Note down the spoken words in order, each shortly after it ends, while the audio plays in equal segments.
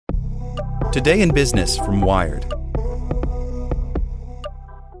Today in Business from Wired.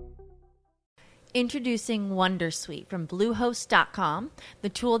 Introducing Wondersuite from Bluehost.com, the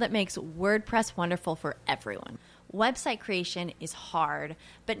tool that makes WordPress wonderful for everyone. Website creation is hard,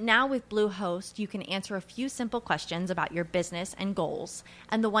 but now with Bluehost, you can answer a few simple questions about your business and goals,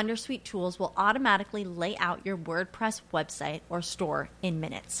 and the Wondersuite tools will automatically lay out your WordPress website or store in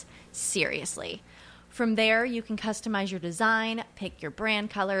minutes. Seriously. From there, you can customize your design, pick your brand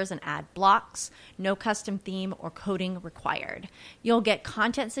colors, and add blocks. No custom theme or coding required. You'll get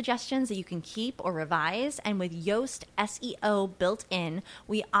content suggestions that you can keep or revise, and with Yoast SEO built in,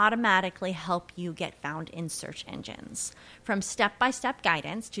 we automatically help you get found in search engines. From step-by-step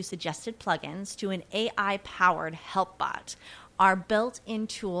guidance to suggested plugins to an AI-powered help bot, our built-in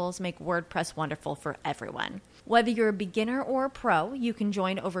tools make WordPress wonderful for everyone. Whether you're a beginner or a pro, you can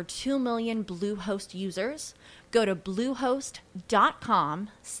join over 2 million Bluehost users. Go to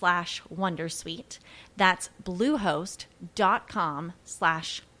bluehost.com/wondersuite. That's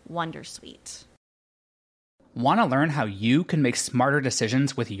bluehost.com/wondersuite. Want to learn how you can make smarter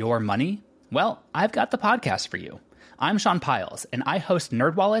decisions with your money? Well, I've got the podcast for you. I'm Sean Piles, and I host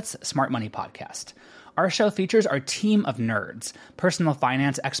NerdWallet's Smart Money Podcast. Our show features our team of nerds, personal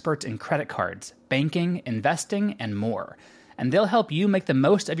finance experts in credit cards, banking, investing, and more. And they'll help you make the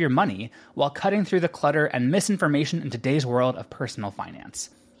most of your money while cutting through the clutter and misinformation in today's world of personal finance.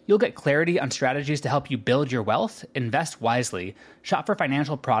 You'll get clarity on strategies to help you build your wealth, invest wisely, shop for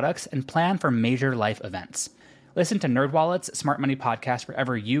financial products, and plan for major life events. Listen to NerdWallet's Smart Money Podcast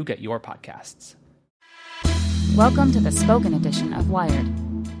wherever you get your podcasts. Welcome to the spoken edition of Wired.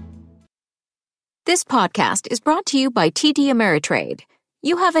 This podcast is brought to you by TD Ameritrade.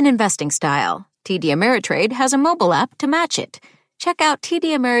 You have an investing style. TD Ameritrade has a mobile app to match it. Check out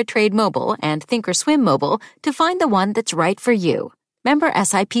TD Ameritrade Mobile and Thinkorswim Mobile to find the one that's right for you. Member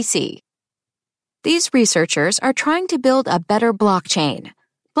SIPC. These researchers are trying to build a better blockchain.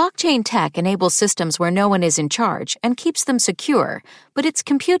 Blockchain tech enables systems where no one is in charge and keeps them secure, but it's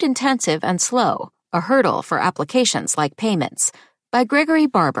compute-intensive and slow, a hurdle for applications like payments. By Gregory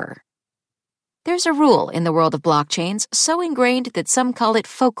Barber. There's a rule in the world of blockchains so ingrained that some call it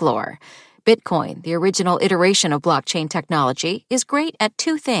folklore. Bitcoin, the original iteration of blockchain technology, is great at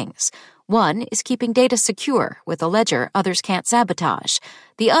two things. One is keeping data secure with a ledger others can't sabotage.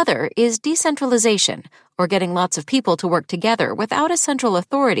 The other is decentralization, or getting lots of people to work together without a central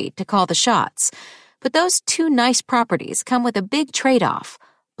authority to call the shots. But those two nice properties come with a big trade-off.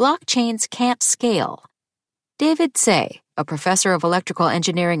 Blockchains can't scale. David Say, a professor of electrical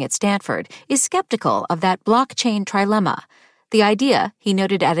engineering at Stanford, is skeptical of that blockchain trilemma. The idea, he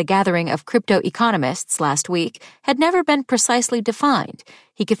noted at a gathering of crypto economists last week, had never been precisely defined.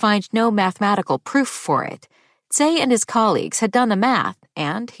 He could find no mathematical proof for it. Say and his colleagues had done the math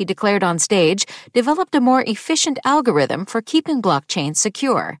and, he declared on stage, developed a more efficient algorithm for keeping blockchains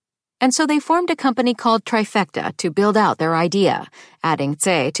secure. And so they formed a company called Trifecta to build out their idea, adding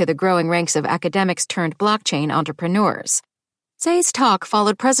Tse to the growing ranks of academics turned blockchain entrepreneurs. Tse's talk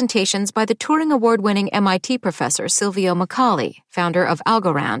followed presentations by the Turing Award-winning MIT professor Silvio Macaulay, founder of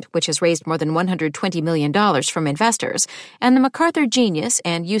Algorand, which has raised more than $120 million from investors, and the MacArthur genius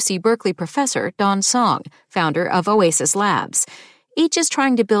and UC Berkeley professor Don Song, founder of Oasis Labs. Each is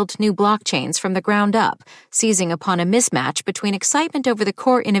trying to build new blockchains from the ground up, seizing upon a mismatch between excitement over the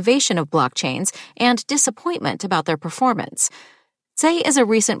core innovation of blockchains and disappointment about their performance. Tse is a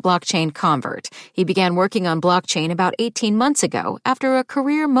recent blockchain convert. He began working on blockchain about 18 months ago after a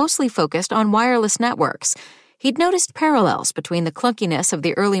career mostly focused on wireless networks. He'd noticed parallels between the clunkiness of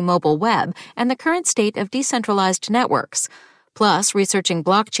the early mobile web and the current state of decentralized networks. Plus, researching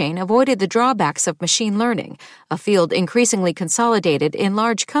blockchain avoided the drawbacks of machine learning, a field increasingly consolidated in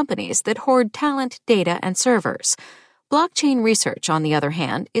large companies that hoard talent, data, and servers. Blockchain research, on the other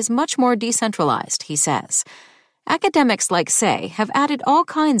hand, is much more decentralized, he says. Academics like Say have added all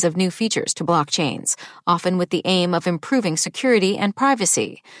kinds of new features to blockchains, often with the aim of improving security and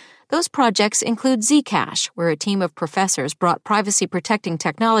privacy. Those projects include Zcash, where a team of professors brought privacy-protecting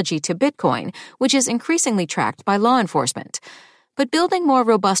technology to Bitcoin, which is increasingly tracked by law enforcement. But building more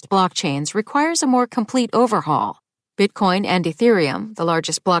robust blockchains requires a more complete overhaul. Bitcoin and Ethereum, the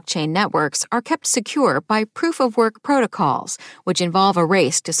largest blockchain networks, are kept secure by proof-of-work protocols, which involve a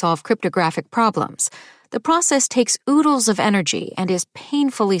race to solve cryptographic problems. The process takes oodles of energy and is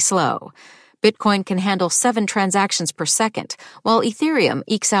painfully slow. Bitcoin can handle 7 transactions per second, while Ethereum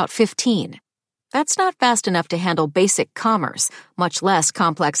ekes out 15. That's not fast enough to handle basic commerce, much less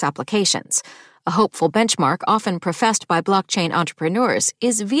complex applications. A hopeful benchmark often professed by blockchain entrepreneurs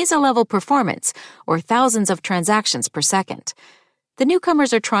is Visa-level performance, or thousands of transactions per second. The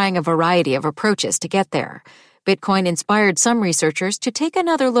newcomers are trying a variety of approaches to get there. Bitcoin inspired some researchers to take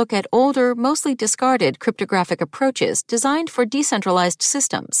another look at older, mostly discarded cryptographic approaches designed for decentralized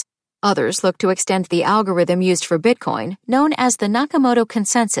systems. Others look to extend the algorithm used for Bitcoin, known as the Nakamoto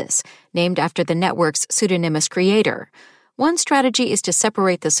consensus, named after the network's pseudonymous creator. One strategy is to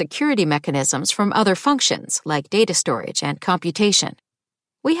separate the security mechanisms from other functions, like data storage and computation.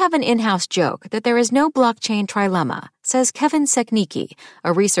 We have an in-house joke that there is no blockchain trilemma, says Kevin Seknicki,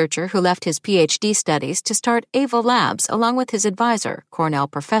 a researcher who left his PhD studies to start Ava Labs along with his advisor, Cornell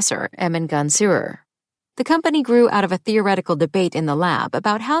professor Emin Gunserer. The company grew out of a theoretical debate in the lab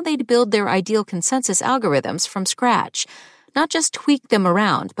about how they'd build their ideal consensus algorithms from scratch. Not just tweak them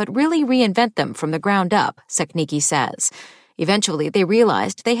around, but really reinvent them from the ground up, Seknicki says. Eventually, they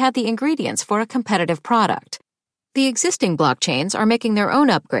realized they had the ingredients for a competitive product. The existing blockchains are making their own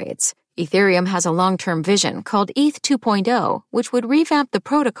upgrades. Ethereum has a long-term vision called ETH 2.0, which would revamp the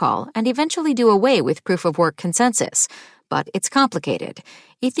protocol and eventually do away with proof-of-work consensus. But it's complicated.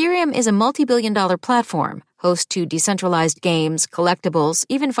 Ethereum is a multi-billion-dollar platform, host to decentralized games, collectibles,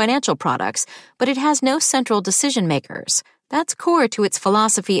 even financial products, but it has no central decision-makers. That's core to its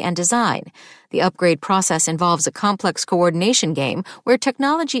philosophy and design. The upgrade process involves a complex coordination game where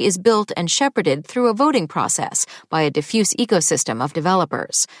technology is built and shepherded through a voting process by a diffuse ecosystem of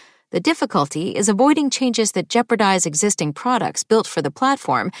developers. The difficulty is avoiding changes that jeopardize existing products built for the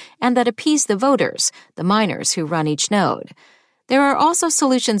platform and that appease the voters, the miners who run each node. There are also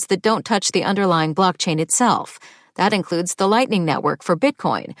solutions that don't touch the underlying blockchain itself. That includes the Lightning Network for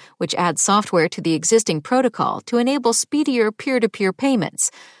Bitcoin, which adds software to the existing protocol to enable speedier peer-to-peer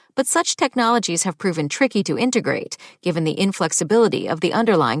payments. But such technologies have proven tricky to integrate, given the inflexibility of the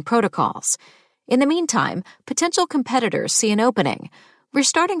underlying protocols. In the meantime, potential competitors see an opening. We're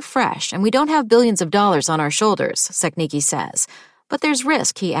starting fresh, and we don't have billions of dollars on our shoulders, Seknicki says. But there's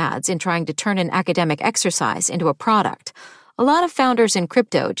risk, he adds, in trying to turn an academic exercise into a product. A lot of founders in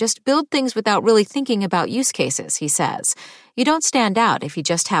crypto just build things without really thinking about use cases, he says. You don't stand out if you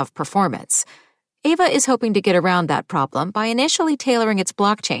just have performance. Ava is hoping to get around that problem by initially tailoring its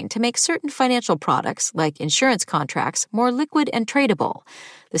blockchain to make certain financial products, like insurance contracts, more liquid and tradable.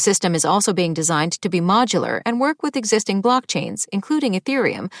 The system is also being designed to be modular and work with existing blockchains, including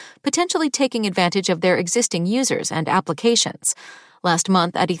Ethereum, potentially taking advantage of their existing users and applications. Last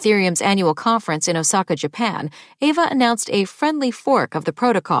month, at Ethereum's annual conference in Osaka, Japan, Ava announced a friendly fork of the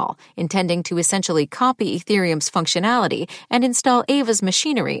protocol, intending to essentially copy Ethereum's functionality and install Ava's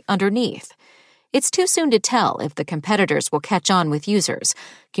machinery underneath. It's too soon to tell if the competitors will catch on with users.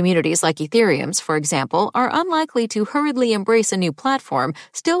 Communities like Ethereum's, for example, are unlikely to hurriedly embrace a new platform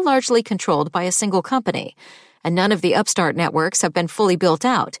still largely controlled by a single company. And none of the upstart networks have been fully built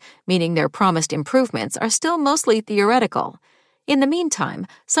out, meaning their promised improvements are still mostly theoretical. In the meantime,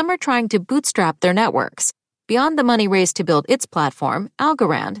 some are trying to bootstrap their networks. Beyond the money raised to build its platform,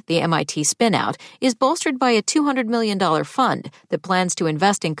 Algorand, the MIT spinout, is bolstered by a $200 million fund that plans to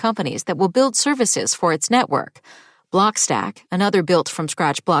invest in companies that will build services for its network. Blockstack, another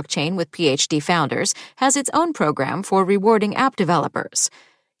built-from-scratch blockchain with PhD founders, has its own program for rewarding app developers.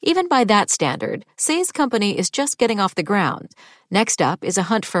 Even by that standard, Say's company is just getting off the ground. Next up is a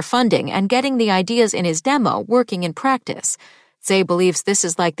hunt for funding and getting the ideas in his demo working in practice. Say believes this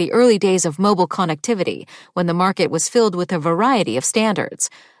is like the early days of mobile connectivity, when the market was filled with a variety of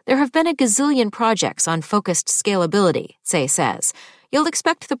standards. There have been a gazillion projects on focused scalability, Say says. You'll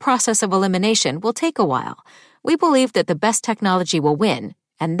expect the process of elimination will take a while. We believe that the best technology will win,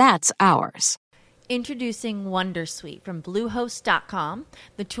 and that's ours. Introducing Wondersuite from Bluehost.com,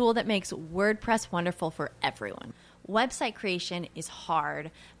 the tool that makes WordPress wonderful for everyone. Website creation is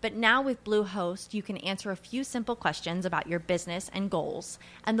hard, but now with Bluehost, you can answer a few simple questions about your business and goals,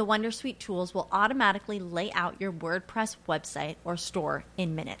 and the Wondersuite tools will automatically lay out your WordPress website or store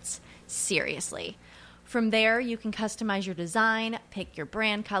in minutes. Seriously. From there, you can customize your design, pick your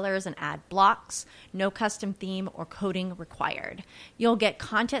brand colors, and add blocks. No custom theme or coding required. You'll get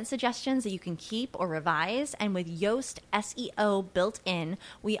content suggestions that you can keep or revise, and with Yoast SEO built in,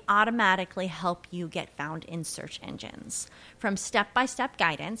 we automatically help you get found in search engines. From step-by-step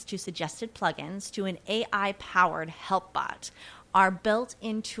guidance to suggested plugins to an AI-powered help bot, our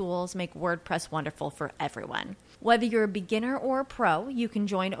built-in tools make WordPress wonderful for everyone. Whether you're a beginner or a pro, you can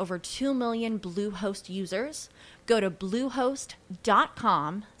join over 2 million Bluehost users. Go to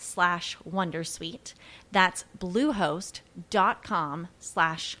bluehost.com/wondersuite. That's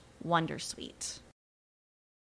bluehost.com/wondersuite.